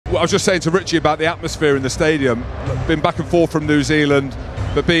I was just saying to Richie about the atmosphere in the stadium. Been back and forth from New Zealand,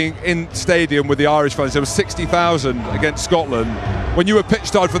 but being in stadium with the Irish fans, there was 60,000 against Scotland. When you were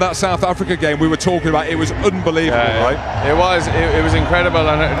pitched out for that South Africa game, we were talking about it was unbelievable, right? It was incredible,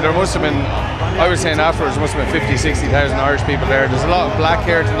 and there must have been, I was saying afterwards, there must have been 50, 60,000 Irish people there. There's a lot of black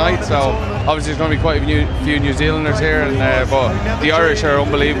here tonight, so obviously there's going to be quite a few New Zealanders here, and but the Irish are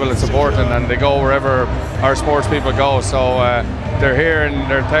unbelievable and supporting, and they go wherever our sports people go, so they're here and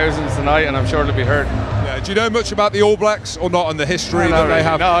they're thousands tonight, and I'm sure they'll be heard. Yeah, do you know much about the All Blacks or not, and the history that they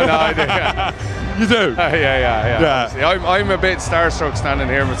have? No, I do. You do? Yeah. I'm a bit starstruck standing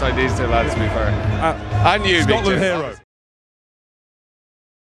here beside these two lads, to be fair. And you, Scotland hero.